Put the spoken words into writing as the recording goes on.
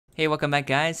Hey, welcome back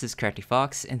guys, this is Kereta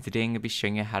Fox, and today I'm going to be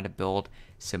showing you how to build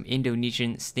some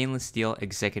Indonesian stainless steel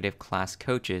executive class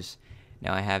coaches.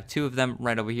 Now I have two of them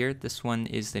right over here. This one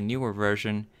is the newer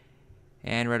version,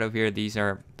 and right over here these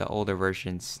are the older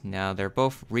versions. Now they're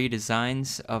both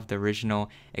redesigns of the original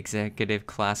executive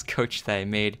class coach that I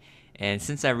made, and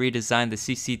since I redesigned the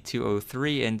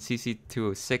CC203 and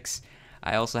CC206,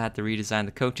 I also had to redesign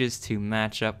the coaches to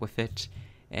match up with it.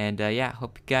 And yeah,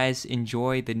 hope you guys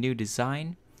enjoy the new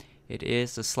design. It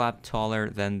is a slab taller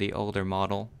than the older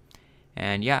model.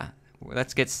 And yeah,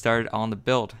 let's get started on the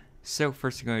build. So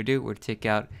first thing we're going to do, we're going to take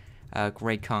out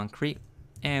gray concrete,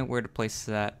 and we're going to place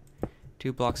that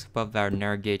 2 blocks above our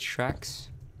narrow gauge tracks.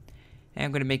 And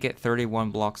I'm going to make it 31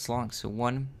 blocks long. So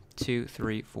 1, 2,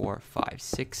 3, 4, 5,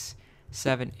 6,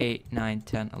 7, 8, 9,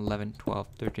 10, 11, 12,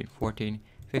 13, 14,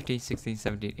 15, 16,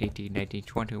 17, 18, 19,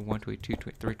 20, 21, 22,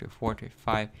 23, 24,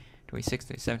 25, 26,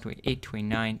 27, 28,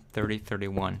 29, 30,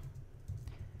 31.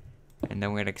 And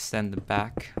then we're going to extend the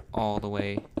back all the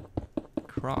way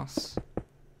across.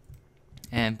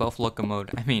 And both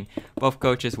both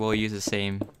coaches will use the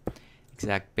same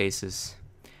exact bases.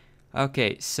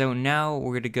 Okay, so now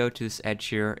we're going to go to this edge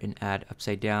here and add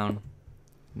upside down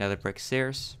nether brick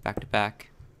stairs, back to back.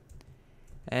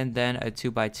 And then a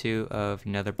 2x2 of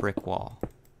nether brick wall.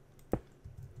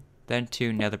 Then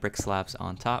 2 nether brick slabs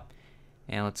on top.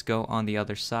 And let's go on the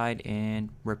other side and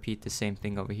repeat the same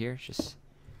thing over here. Just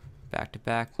back to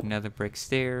back, nether brick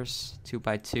stairs,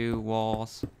 2x2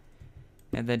 walls,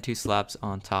 and then 2 slabs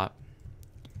on top.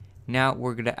 Now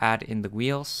we're going to add in the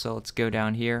wheels, so let's go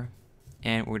down here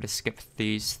and we're going to skip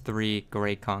these 3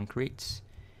 gray concretes.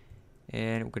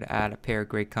 And we're going to add a pair of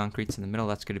gray concretes in the middle.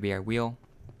 That's going to be our wheel.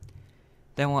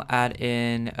 Then we'll add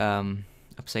in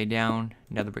upside down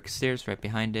nether brick stairs right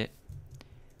behind it,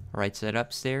 right side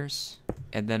upstairs,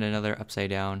 and then another upside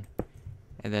down,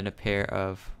 and then a pair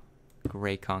of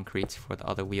gray concretes for the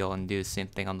other wheel, and do the same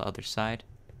thing on the other side.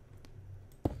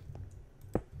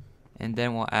 And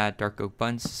then we'll add dark oak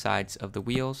buns to the sides of the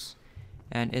wheels,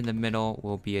 and in the middle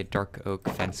will be a dark oak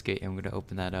fence gate, and we're going to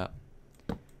open that up.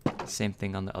 Same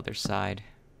thing on the other side.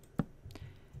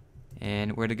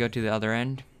 And we're going to go to the other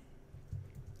end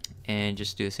and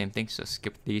just do the same thing. So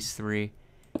skip these 3,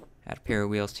 add a pair of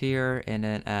wheels here, and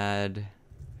then add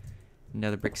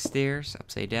another brick stairs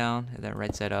upside down, and then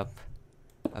right side up,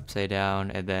 upside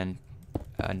down, and then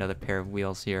another pair of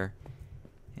wheels here,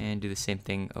 and do the same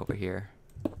thing over here.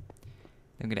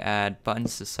 I'm going to add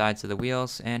buttons to the sides of the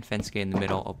wheels and fence gate in the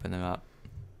middle, open them up.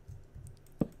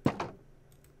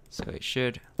 So it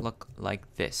should look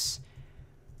like this.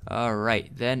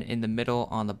 Alright, then in the middle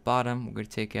on the bottom, we're going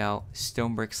to take out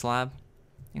stone brick slab.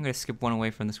 I'm going to skip 1 away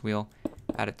from this wheel,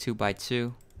 add a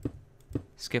 2x2,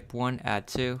 skip 1, add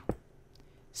 2,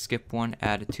 skip 1,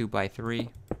 add a 2x3,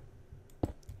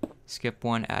 skip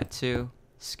 1, add 2,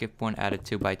 skip 1, add a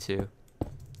 2x2.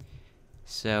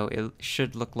 So it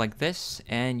should look like this,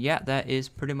 and yeah, that is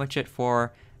pretty much it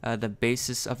for the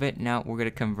basis of it. Now we're going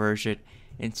to convert it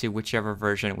into whichever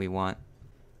version we want.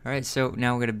 Alright, so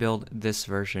now we're going to build this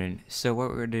version. So what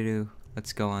we're going to do,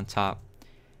 let's go on top,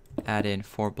 add in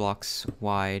 4 blocks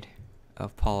wide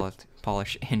of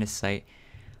polish andesite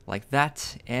like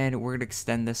that, and we're going to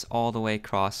extend this all the way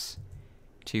across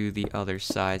to the other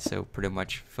side, so pretty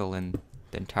much fill in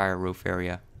the entire roof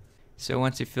area. So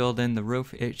once you filled in the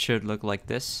roof, it should look like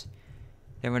this.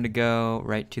 Then we're going to go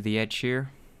right to the edge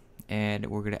here, and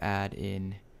we're going to add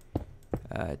in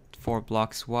 4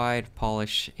 blocks wide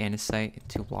polish andesite,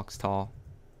 2 blocks tall,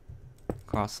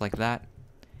 across like that.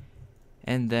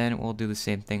 And then we'll do the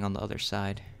same thing on the other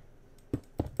side.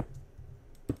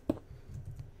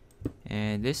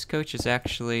 And this coach is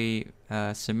actually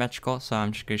symmetrical, so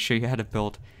I'm just going to show you how to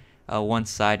build one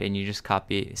side, and you just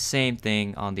copy the same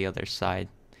thing on the other side.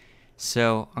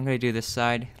 So I'm going to do this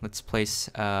side. Let's place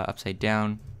upside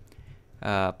down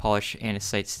polish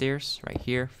andesite stairs right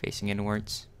here, facing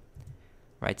inwards.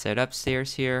 Right side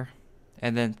upstairs here,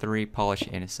 and then 3 polish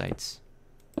andesites.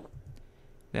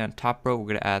 Then on top row, we're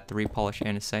going to add 3 polish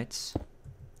andesites.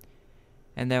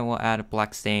 And then we'll add a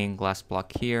black stained glass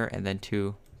block here, and then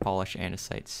 2 polish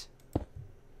andesites.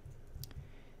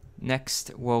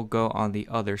 Next, we'll go on the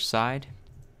other side,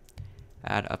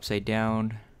 add upside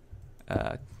down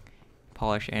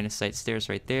polish andesite stairs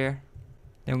right there.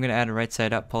 Then we're going to add a right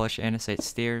side up polish andesite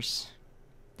stairs,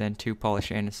 then 2 polish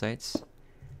andesites.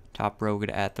 Top row, we're going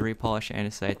to add 3 polish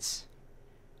andesites,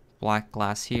 black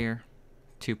glass here,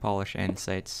 2 polish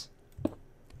andesites.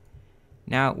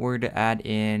 Now we're going to add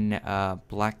in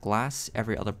black glass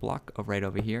every other block right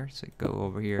over here. So go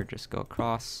over here, just go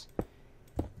across,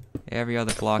 every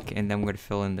other block, and then we're going to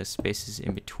fill in the spaces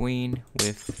in between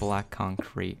with black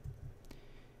concrete.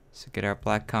 So get our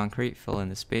black concrete, fill in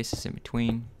the spaces in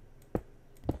between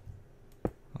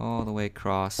all the way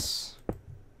across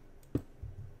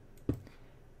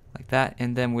like that,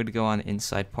 and then we're going to go on the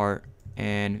inside part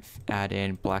and add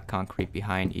in black concrete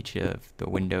behind each of the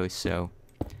windows so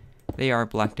they are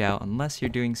blacked out unless you're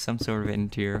doing some sort of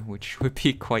interior, which would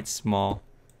be quite small.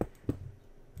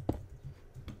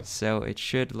 So it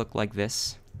should look like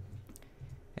this,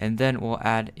 and then we'll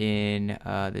add in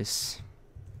this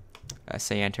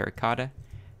cyan terracotta,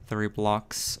 3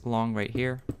 blocks long right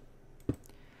here.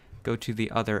 Go to the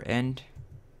other end,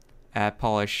 add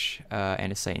polish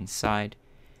andesite inside,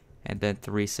 and then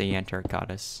 3 cyan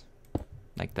terracottas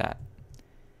like that.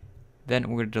 Then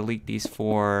we're going to delete these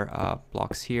 4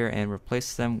 blocks here and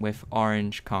replace them with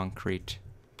orange concrete.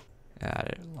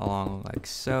 Add it along like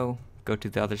so. Go to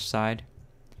the other side.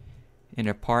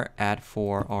 Inner part, add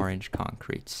 4 orange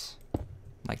concretes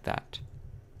like that.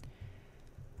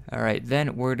 Alright,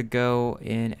 then we're to go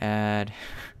and add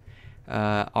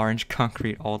orange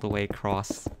concrete all the way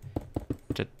across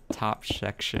the top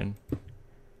section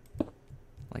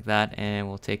like that, and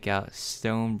we'll take out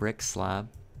stone brick slab,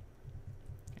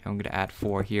 and I'm going to add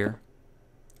 4 here,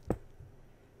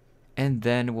 and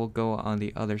then we'll go on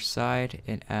the other side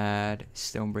and add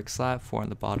stone brick slab, 4 on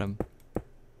the bottom.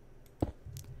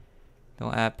 Then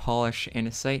we'll add polish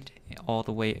andesite all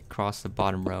the way across the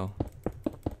bottom row.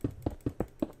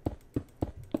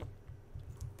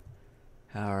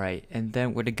 Alright, and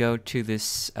then we're to go to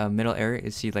this middle area.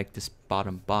 You see like this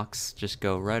bottom box, just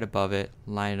go right above it,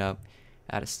 line it up,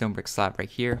 add a stone brick slab right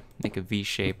here, make a V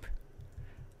shape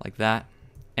like that,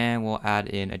 and we'll add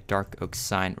in a dark oak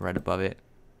sign right above it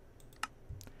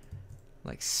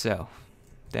like so.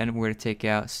 Then we're to take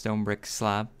out stone brick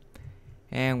slab,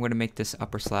 and we're to make this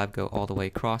upper slab go all the way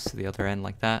across to the other end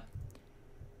like that,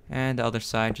 and the other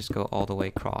side just go all the way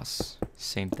across,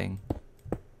 same thing.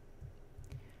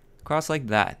 Across like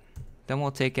that. Then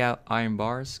we'll take out iron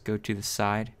bars, go to the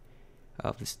side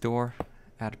of this door,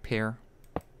 add a pair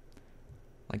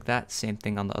like that, same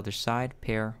thing on the other side,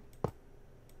 pair,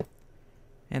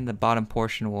 and the bottom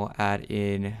portion will add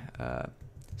in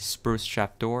spruce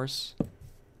trapdoors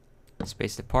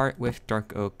spaced apart with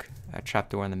dark oak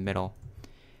trapdoor in the middle.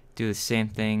 Do the same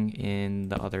thing in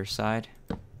the other side,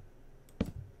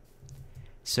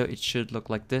 so it should look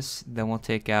like this. Then we'll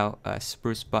take out a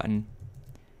spruce button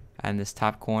and this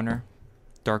top corner,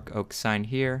 dark oak sign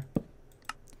here,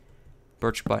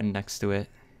 birch button next to it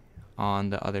on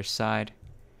the other side,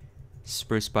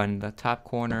 spruce button in the top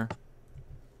corner,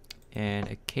 and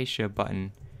acacia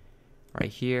button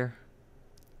right here,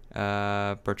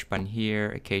 birch button here,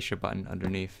 acacia button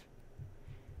underneath.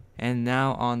 And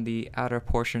now on the outer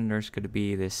portion there's going to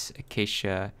be this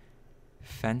acacia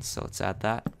fence, so let's add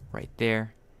that right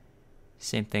there.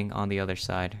 Same thing on the other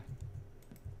side.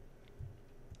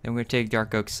 Then we're going to take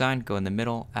dark oak sign, go in the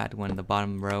middle, add one in the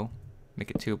bottom row, make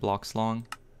it 2 blocks long.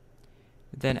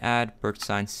 Then add birch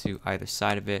signs to either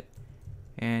side of it,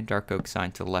 and dark oak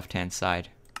sign to the left hand side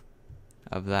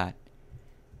of that.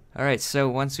 Alright, so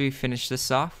once we finish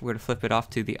this off, we're going to flip it off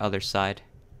to the other side.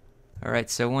 Alright,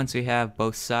 so once we have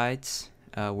both sides,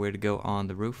 we're to go on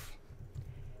the roof.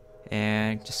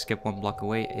 And just skip 1 block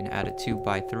away and add a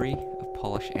 2x3 of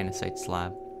polished andesite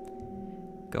slab.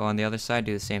 Go on the other side,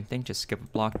 do the same thing, just skip a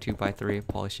block, 2x3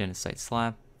 polished andesite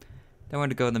slab. Then we're going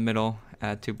to go in the middle,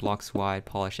 add 2 blocks wide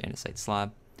polished andesite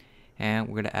slab. And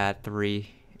we're going to add 3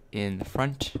 in the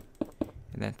front,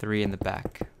 and then 3 in the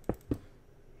back.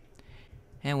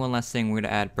 And one last thing, we're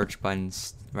going to add birch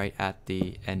buttons right at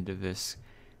the end of this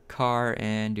car,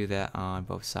 and do that on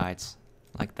both sides,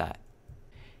 like that.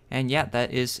 And yeah,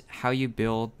 that is how you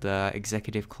build the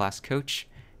executive class coach.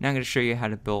 Now I'm going to show you how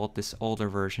to build this older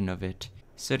version of it.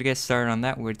 So to get started on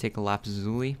that, we're going to take a lapis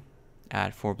lazuli,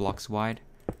 add 4 blocks wide,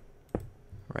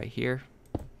 right here,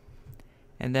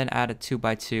 and then add a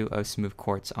 2x2 of smooth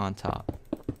quartz on top.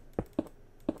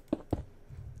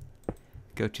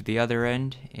 Go to the other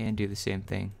end and do the same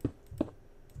thing.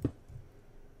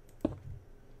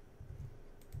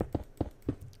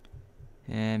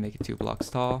 And make it 2 blocks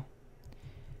tall.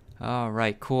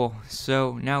 Alright, cool.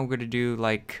 So now we're going to do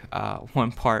like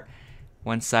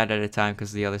one side at a time,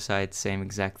 because the other side, same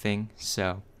exact thing.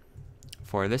 So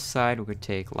for this side, we're going to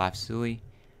take lapis lazuli,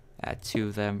 add 2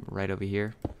 of them right over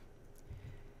here.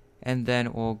 And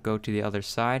then we'll go to the other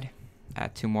side,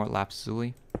 add 2 more lapis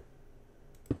lazuli,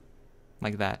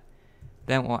 like that.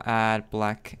 Then we'll add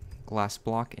black glass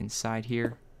block inside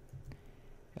here,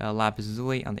 lapis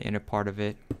lazuli on the inner part of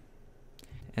it,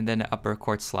 and then an upper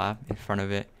quartz slab in front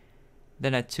of it.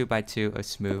 then a 2x2 of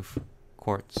smooth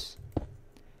quartz.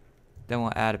 Then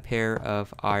we'll add a pair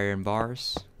of iron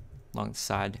bars along the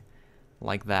side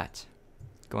like that.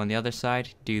 Go on the other side,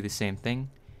 do the same thing.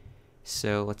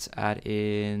 So let's add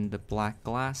in the black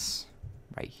glass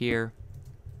right here,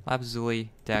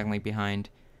 lazuli diagonally behind,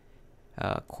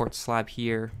 quartz slab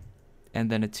here, and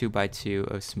then a 2x2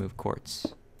 of smooth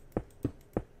quartz.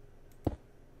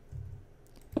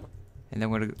 And then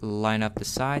we're going to line up the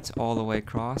sides all the way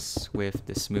across with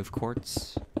the smooth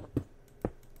quartz.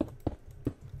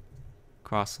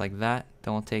 Cross like that.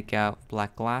 Then we'll take out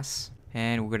black glass,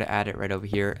 and we're going to add it right over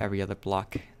here, every other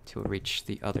block, to reach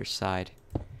the other side.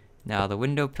 Now the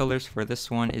window pillars for this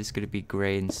one is going to be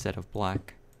gray instead of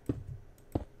black.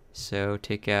 So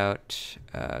take out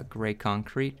gray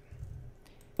concrete,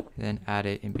 then add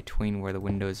it in between where the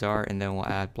windows are, and then we'll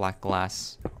add black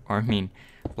glass, or I mean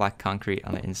black concrete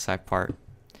on the inside part.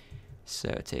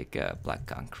 So take black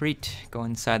concrete, go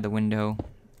inside the window,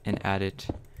 and add it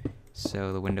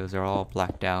so the windows are all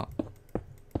blacked out.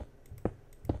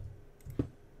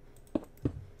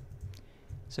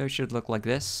 So it should look like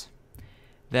this.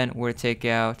 Then we're going to take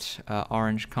out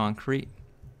orange concrete,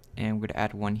 and we're going to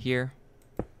add one here.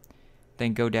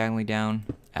 Then go diagonally down,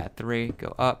 add 3,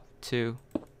 go up 2,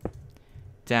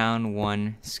 down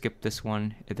 1, skip this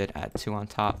one, and then add 2 on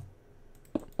top.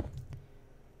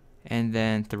 And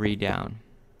then 3 down.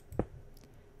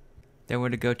 Then we're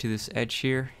going to go to this edge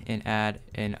here and add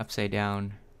an upside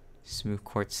down smooth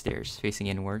quartz stairs facing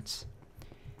inwards.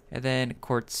 And then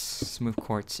smooth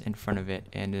quartz in front of it,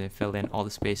 and then fill in all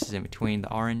the spaces in between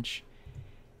the orange.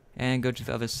 And go to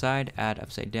the other side, add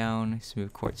upside down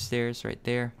smooth quartz stairs right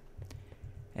there.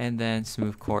 And then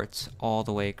smooth quartz all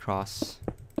the way across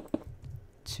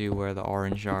to where the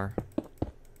orange are.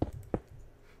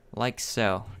 Like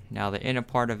so. Now the inner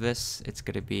part of this, it's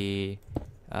going to be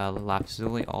lapis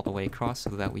lazuli all the way across so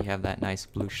that we have that nice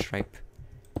blue stripe.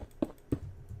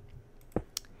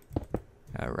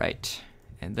 Alright,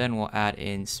 and then we'll add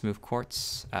in smooth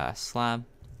quartz slab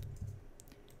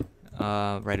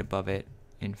right above it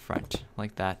in front,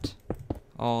 like that,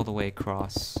 all the way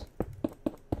across.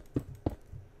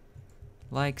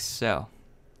 Like so.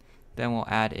 Then we'll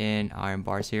add in iron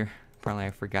bars here. Apparently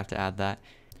I forgot to add that.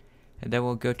 And then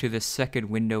we'll go to the second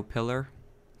window pillar,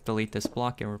 delete this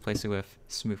block and replace it with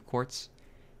smooth quartz.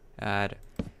 Add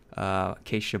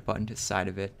acacia button to the side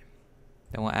of it.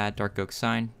 Then we'll add dark oak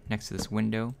sign next to this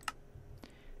window,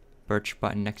 birch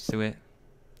button next to it,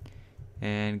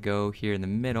 and go here in the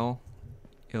middle.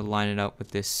 You'll line it up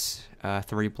with this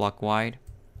 3 block wide.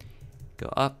 Go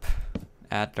up,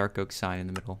 add dark oak sign in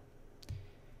the middle.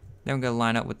 Then we're going to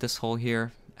line up with this hole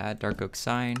here, add dark oak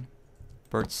sign,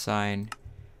 birch sign,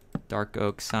 dark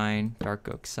oak sign,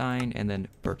 and then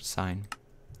birch sign.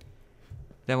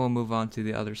 Then we'll move on to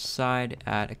the other side,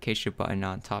 add acacia button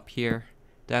on top here,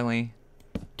 diagonally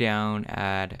down,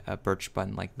 add a birch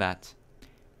button like that.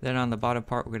 Then on the bottom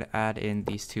part, we're going to add in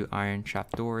these 2 iron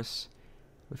trapdoors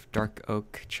with dark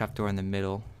oak trapdoor in the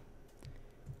middle.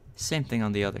 Same thing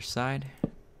on the other side.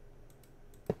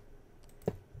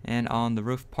 And on the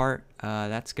roof part,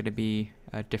 that's going to be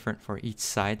different for each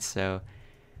side. So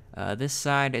this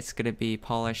side, it's going to be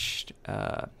polished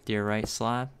diorite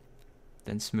slab,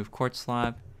 then smooth quartz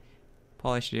slab,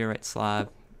 polished diorite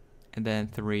slab, and then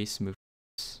 3 smooth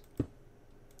quartz.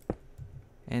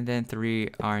 And then 3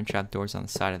 iron trapdoors on the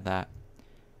side of that.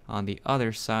 On the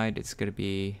other side, it's going to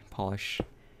be polished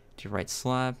diorite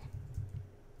slab,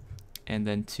 and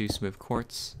then 2 smooth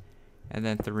quartz, and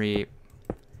then 3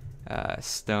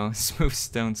 smooth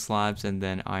stone slabs, and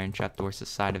then iron trapdoors to the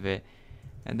side of it,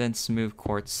 and then smooth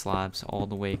quartz slabs all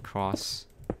the way across,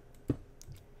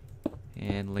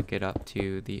 and link it up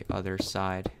to the other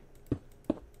side.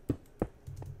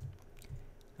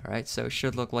 Alright, so it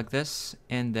should look like this,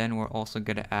 and then we're also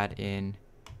going to add in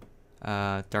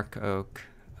dark oak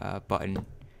button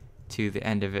to the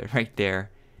end of it right there,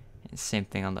 and same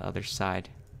thing on the other side,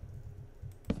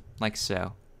 like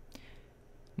so.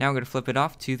 Now we're going to flip it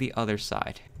off to the other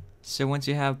side. So once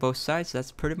you have both sides,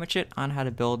 that's pretty much it on how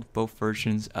to build both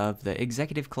versions of the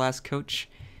Executive class coach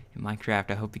in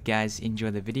Minecraft. I hope you guys enjoy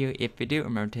the video. If you do,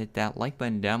 remember to hit that like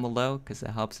button down below because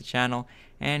that helps the channel.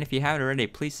 And if you haven't already,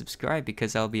 please subscribe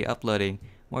because I'll be uploading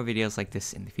more videos like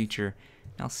this in the future.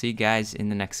 And I'll see you guys in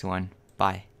the next one.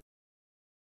 Bye.